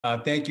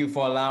Thank you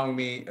for allowing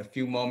me a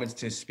few moments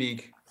to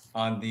speak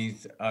on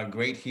these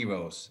great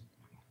heroes.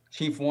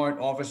 Chief Warrant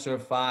Officer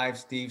 5,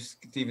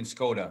 Stephen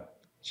Skoda.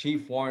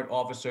 Chief Warrant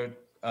Officer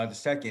the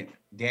second,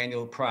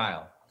 Daniel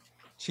Prile.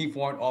 Chief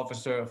Warrant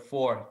Officer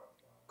 4,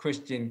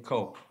 Christian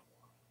Cope.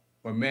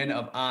 Were men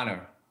of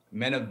honor,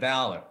 men of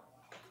valor.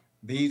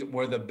 These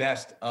were the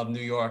best of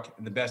New York,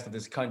 the best of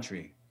this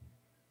country.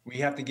 We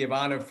have to give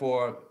honor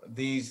for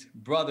these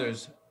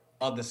brothers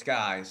of the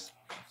skies,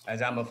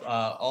 as I'm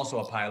also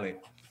a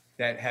pilot,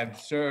 that have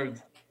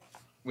served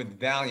with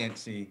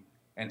valiancy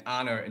and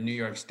honor in New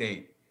York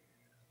State.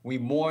 We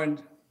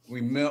mourned, we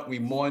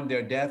mourned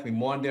their death, we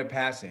mourned their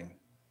passing,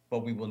 but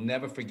we will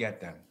never forget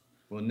them.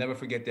 We'll never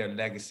forget their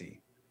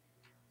legacy.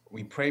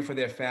 We pray for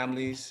their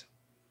families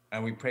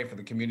and we pray for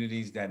the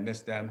communities that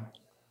miss them.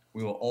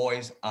 We will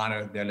always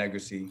honor their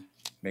legacy.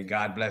 May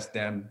God bless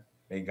them.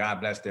 May God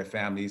bless their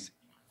families.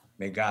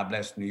 May God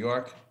bless New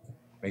York.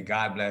 May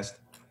God bless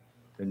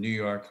the New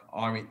York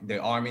Army, the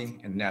Army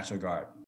and the National Guard.